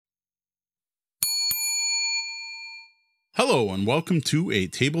Hello and welcome to a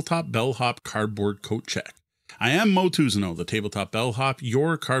Tabletop Bellhop cardboard coat check. I am Mo Tuzano, the Tabletop Bellhop,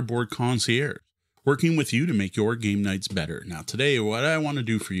 your cardboard concierge, working with you to make your game nights better. Now today, what I want to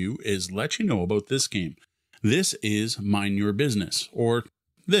do for you is let you know about this game. This is Mind Your Business, or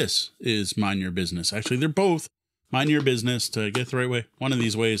this is Mind Your Business. Actually, they're both Mind Your Business. To get the right way, one of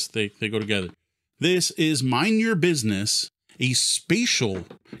these ways, they go together. This is Mind Your Business, a spatial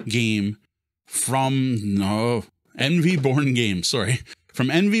game from... Envy Born Games,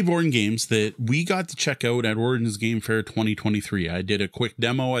 from Envy Born Games that we got to check out at Origins Game Fair 2023. I did a quick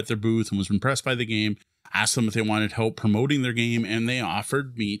demo at their booth and was impressed by the game, asked them if they wanted help promoting their game, and they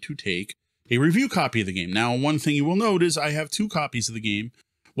offered me to take a review copy of the game. Now, one thing you will note is I have 2 copies of the game.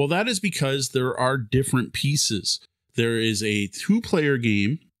 Well, that is because there are different pieces. There is a 2-player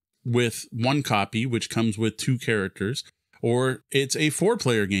game with 1 copy, which comes with 2 characters, or it's a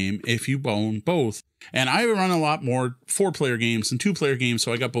 4-player game if you own both. And I run a lot more 4-player games than 2-player games,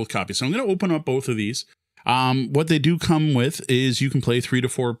 so I got both copies. So I'm going to open up both of these. What they do come with is you can play 3 to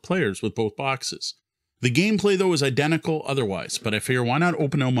 4 players with both boxes. The gameplay, though, is identical otherwise, but I figure why not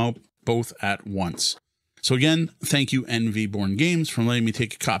open them up both at once? So again, thank you, Envy Born Games, for letting me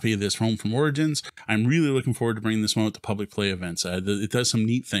take a copy of this home from Origins. I'm really looking forward to bringing this one out to public play events. It does some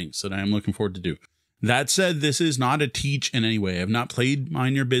neat things that I am looking forward to do. That said, this is not a teach in any way. I've not played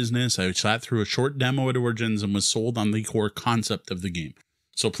Mind Your Business. I sat through a short demo at Origins and was sold on the core concept of the game.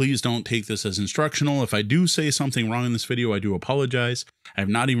 So please don't take this as instructional. If I do say something wrong in this video, I do apologize. I have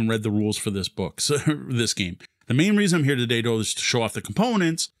not even read the rules for this book, so this game. The main reason I'm here today, though, is to show off the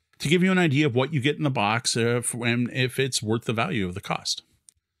components, to give you an idea of what you get in the box and if it's worth the value of the cost.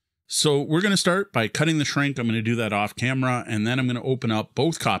 So we're going to start by cutting the shrink. I'm going to do that off camera, and then I'm going to open up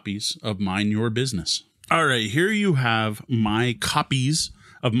both copies of Mind Your Business. All right, here you have my copies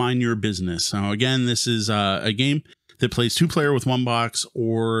of Mind Your Business. Now, again, this is a game that plays 2-player with 1 box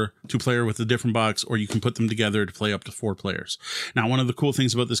or 2-player with a different box, or you can put them together to play up to 4 players. Now, one of the cool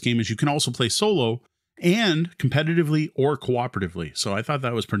things about this game is you can also play solo and competitively or cooperatively. So I thought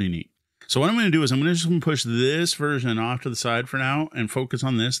that was pretty neat. So what I'm going to do is I'm just going to push this version off to the side for now and focus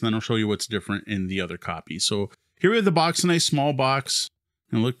on this. And then I'll show you what's different in the other copy. So here we have the box, a nice small box.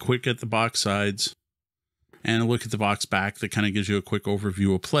 And look quick at the box sides and look at the box back. That kind of gives you a quick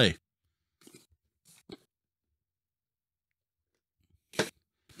overview of play.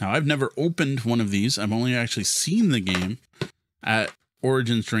 Now, I've never opened one of these. I've only actually seen the game at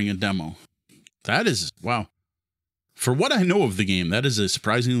Origins during a demo. That is, wow. For what I know of the game, that is a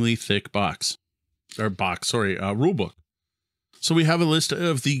surprisingly thick box. Rule book. So we have a list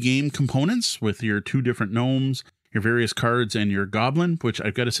of the game components with your 2 different gnomes, your various cards, and your goblin, which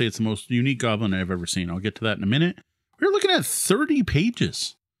I've got to say it's the most unique goblin I've ever seen. I'll get to that in a minute. We're looking at 30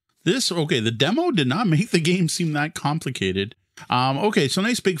 pages. The demo did not make the game seem that complicated. Okay, so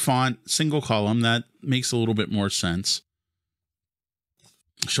nice big font, single column. That makes a little bit more sense.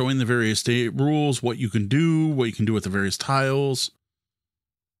 Showing the various rules, what you can do with the various tiles,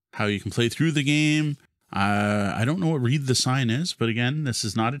 how you can play through the game. I don't know what read the sign is, but again, this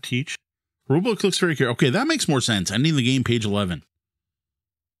is not a teach. Rulebook looks very clear. Okay, that makes more sense. Ending the game, page 11.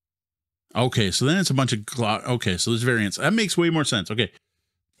 Okay, so then it's a bunch of... Okay, so there's variants. That makes way more sense. Okay,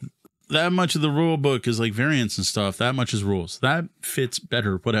 that much of the rule book is like variants and stuff. That much is rules. That fits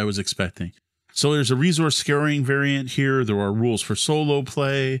better what I was expecting. So there's a resource scaring variant here. There are rules for solo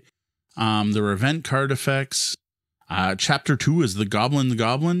play. There are event card effects. Chapter 2 is the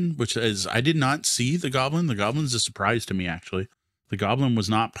Goblin, which is, I did not see the Goblin. The Goblin's a surprise to me, actually. The Goblin was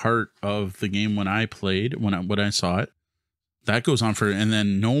not part of the game when I played, when I saw it. That goes on for, and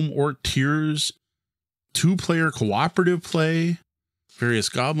then Gnome Orc Tiers, 2-player cooperative play, various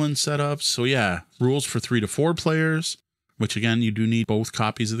Goblin setups. So yeah, rules for 3 to 4 players, which again, you do need both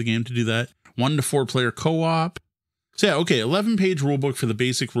copies of the game to do that. 1 to 4 player co-op. So yeah, okay, 11-page rulebook for the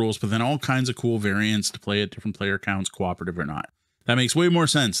basic rules, but then all kinds of cool variants to play at different player counts, cooperative or not. That makes way more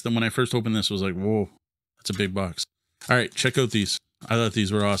sense than when I first opened this. Was like, whoa, that's a big box. All right, check out these. I thought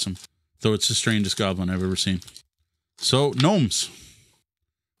these were awesome, though it's the strangest goblin I've ever seen. So, gnomes.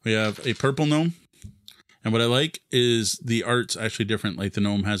 We have a purple gnome, and what I like is the art's actually different. Like the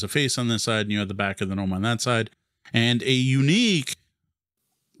gnome has a face on this side, and you have the back of the gnome on that side, and a unique,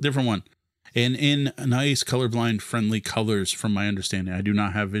 different one. And in nice colorblind friendly colors from my understanding. I do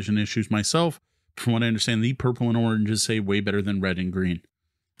not have vision issues myself. From what I understand, the purple and oranges say way better than red and green.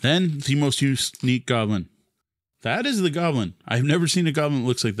 Then the most unique goblin. That is the goblin. I've never seen a goblin that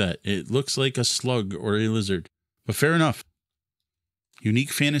looks like that. It looks like a slug or a lizard, but fair enough.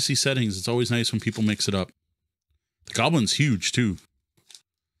 Unique fantasy settings. It's always nice when people mix it up. The goblin's huge too.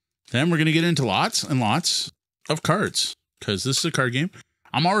 Then we're going to get into lots and lots of cards. because this is a card game.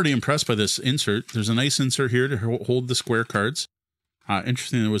 I'm already impressed by this insert. There's a nice insert here to hold the square cards.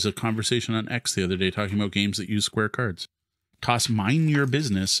 Interesting, there was a conversation on X the other day talking about games that use square cards. Toss Mind Your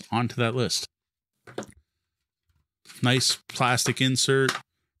Business onto that list. Nice plastic insert,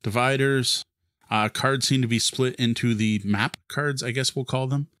 dividers. Cards seem to be split into the map cards, I guess we'll call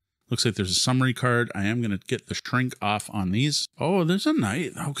them. Looks like there's a summary card. I am going to get the shrink off on these. Oh, there's a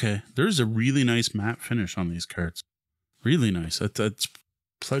nice, okay. There's a really nice matte finish on these cards. Really nice. That's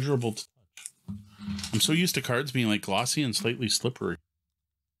pleasurable to touch. I'm so used to cards being like glossy and slightly slippery.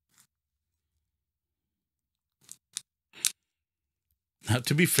 Now,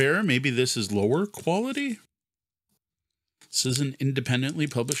 to be fair, maybe this is lower quality. This is an independently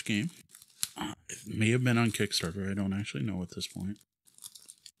published game. It may have been on Kickstarter. I don't actually know at this point.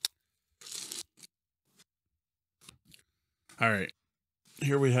 All right.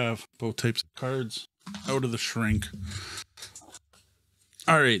 Here we have both types of cards out of the shrink.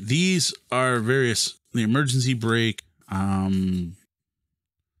 All right. These are various, the emergency brake. Again,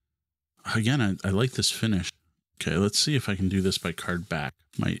 I like this finish. Okay, let's see if I can do this by card back.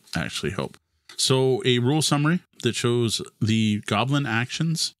 Might actually help. So a rule summary that shows the goblin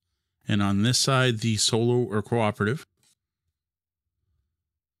actions. And on this side, the solo or cooperative.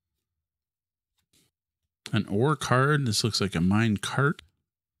 An ore card. This looks like a mine cart.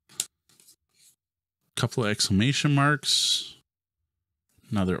 Couple of exclamation marks.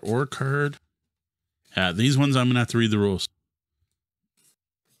 Another ore card. Yeah, these ones I'm going to have to read the rules.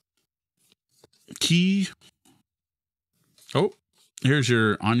 Key. Oh, here's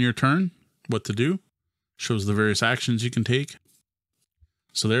your on your turn. What to do. Shows the various actions you can take.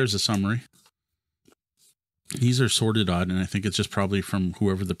 So there's a summary. These are sorted odd, and I think it's just probably from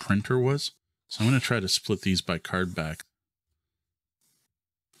whoever the printer was. So I'm going to try to split these by card back.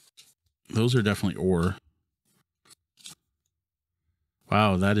 Those are definitely ore.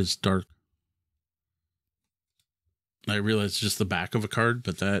 Wow, that is dark. I realize it's just the back of a card,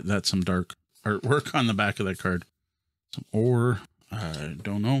 but that's some dark artwork on the back of that card. Some ore. I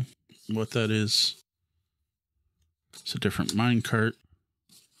don't know what that is. It's a different mine cart.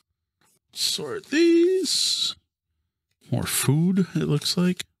 Sort these. More food, it looks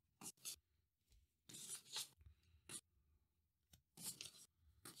like.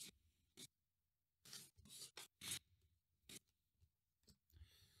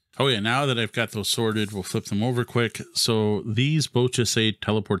 Oh yeah, now that I've got those sorted, we'll flip them over quick. So these both just say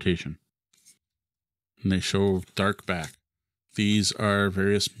teleportation. And they show dark back. These are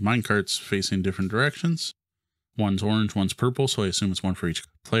various minecarts facing different directions. One's orange, one's purple, so I assume it's one for each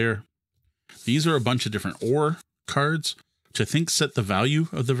player. These are a bunch of different ore cards, which I think set the value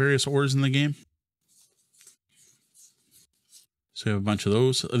of the various ores in the game. So you have a bunch of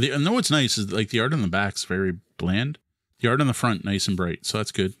those. And what's nice is like the art on the back's very bland. The art on the front, nice and bright, so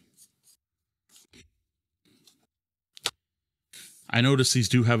that's good. I noticed these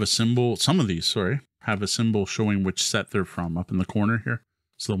do have a symbol. Some of these, sorry, have a symbol showing which set they're from up in the corner here.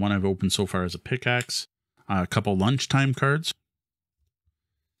 So the one I've opened so far is a pickaxe. A couple lunchtime cards.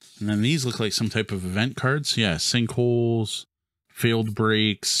 And then these look like some type of event cards. Yeah, sinkholes, failed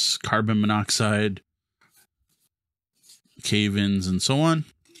breaks, carbon monoxide, cave-ins, and so on.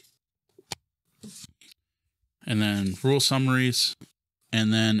 And then rule summaries,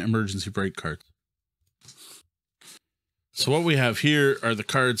 and then emergency brake cards. So what we have here are the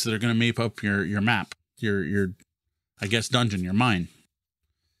cards that are going to make up your map, your I guess dungeon, your mine.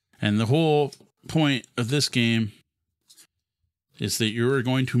 And the whole point of this game is that you're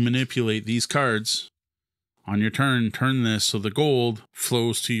going to manipulate these cards on your turn. Turn this so the gold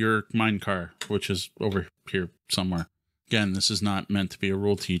flows to your mine car, which is over here somewhere. Again, this is not meant to be a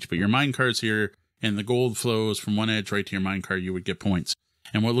rule teach, but your mine car's here, and the gold flows from one edge right to your mine car. You would get points.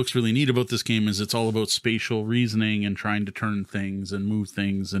 And what looks really neat about this game is it's all about spatial reasoning and trying to turn things and move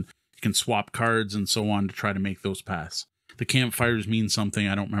things, and you can swap cards and so on to try to make those paths. The campfires mean something.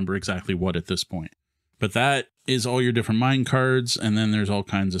 I don't remember exactly what at this point. But that is all your different mine cards, and then there's all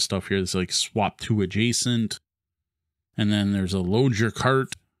kinds of stuff here. There's like swap to adjacent, and then there's a load your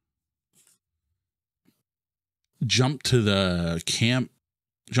cart, jump to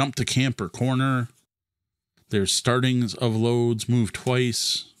camp or corner. There's startings of loads, move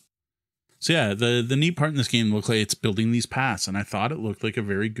twice. So yeah, the neat part in this game looks like it's building these paths, and I thought it looked like a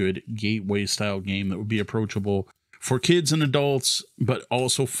very good gateway style game that would be approachable for kids and adults, but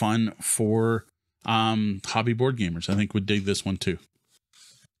also fun for hobby board gamers. I think would dig this one too.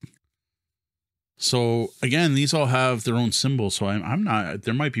 So again, these all have their own symbols, so I'm not,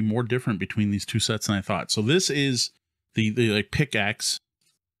 there might be more different between these two sets than I thought. So this is the like pickaxe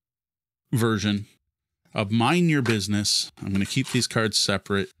version, of Mind Your Business. I'm going to keep these cards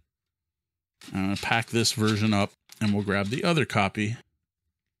separate. I'm going to pack this version up, and we'll grab the other copy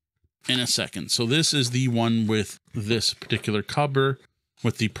in a second. So this is the one with this particular cover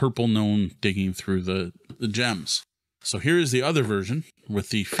with the purple gnome digging through the gems. So here is the other version with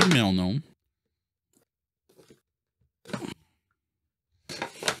the female gnome.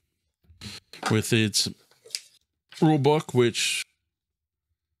 With its rule book, which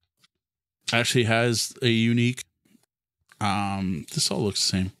actually has a unique, this all looks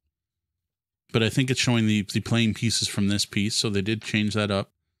the same, but I think it's showing the playing pieces from this piece. So they did change that up.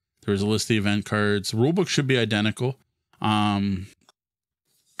 There's a list of the event cards. The rule book should be identical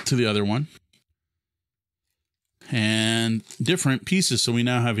to the other one, and different pieces. So we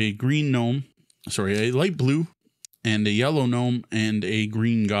now have a green gnome, sorry, a light blue and a yellow gnome and a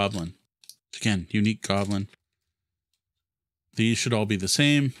green goblin. Again, unique goblin. These should all be the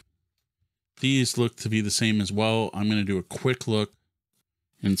same. These look to be the same as well. I'm going to do a quick look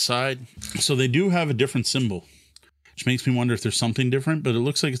inside. So they do have a different symbol, which makes me wonder if there's something different, but it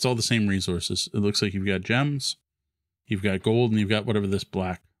looks like it's all the same resources. It looks like you've got gems, you've got gold, and you've got whatever this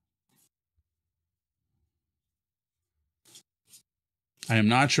black. I am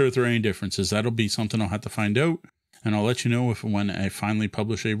not sure if there are any differences. That'll be something I'll have to find out, and I'll let you know when I finally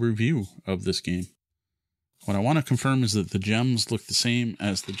publish a review of this game. What I want to confirm is that the gems look the same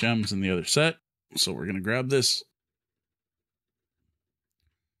as the gems in the other set. So we're going to grab this.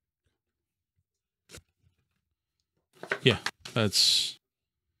 Yeah, that's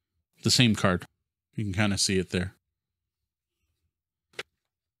the same card. You can kind of see it there.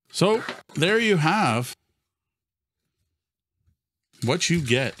 So there you have what you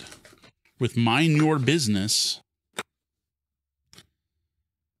get with Mind Your Business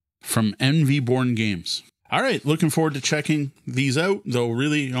from Envy Born Games. All right, looking forward to checking these out, though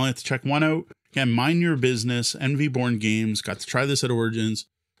really you only have to check one out. Again, Mind Your Business, Envy Born Games. Got to try this at Origins.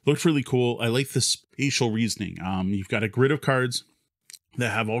 Looked really cool. I like the spatial reasoning. You've got a grid of cards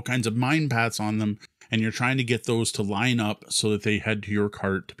that have all kinds of mind paths on them, and you're trying to get those to line up so that they head to your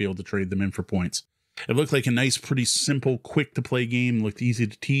cart to be able to trade them in for points. It looked like a nice, pretty simple, quick to play game. Looked easy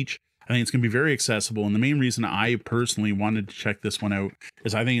to teach. I think it's going to be very accessible. And the main reason I personally wanted to check this one out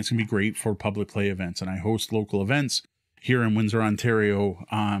is I think it's going to be great for public play events. And I host local events here in Windsor, Ontario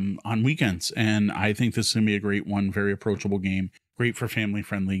on weekends. And I think this is going to be a great one. Very approachable game. Great for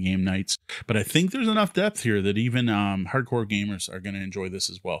family-friendly game nights. But I think there's enough depth here that even hardcore gamers are going to enjoy this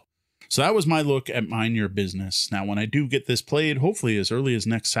as well. So that was my look at Mind Your Business. Now, when I do get this played, hopefully as early as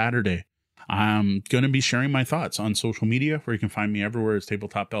next Saturday, I'm going to be sharing my thoughts on social media, where you can find me everywhere as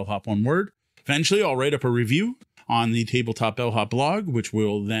Tabletop Bellhop, one word. Eventually, I'll write up a review on the Tabletop Bellhop blog, which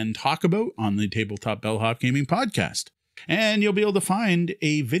we'll then talk about on the Tabletop Bellhop Gaming podcast. And you'll be able to find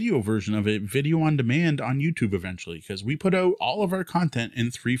a video version of it, video on demand on YouTube eventually, because we put out all of our content in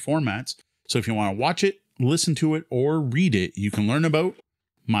 3 formats. So if you want to watch it, listen to it, or read it, you can learn about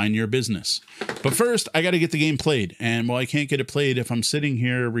Mind Your Business. But first, I got to get the game played. And while I can't get it played if I'm sitting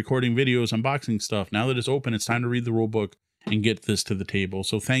here recording videos, unboxing stuff, now that it's open, it's time to read the rule book and get this to the table.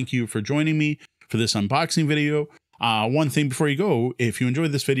 So thank you for joining me for this unboxing video. One thing before you go, if you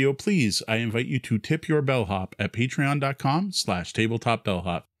enjoyed this video, please, I invite you to tip your bellhop at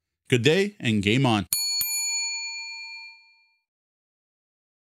patreon.com/tabletopbellhop. Good day and game on.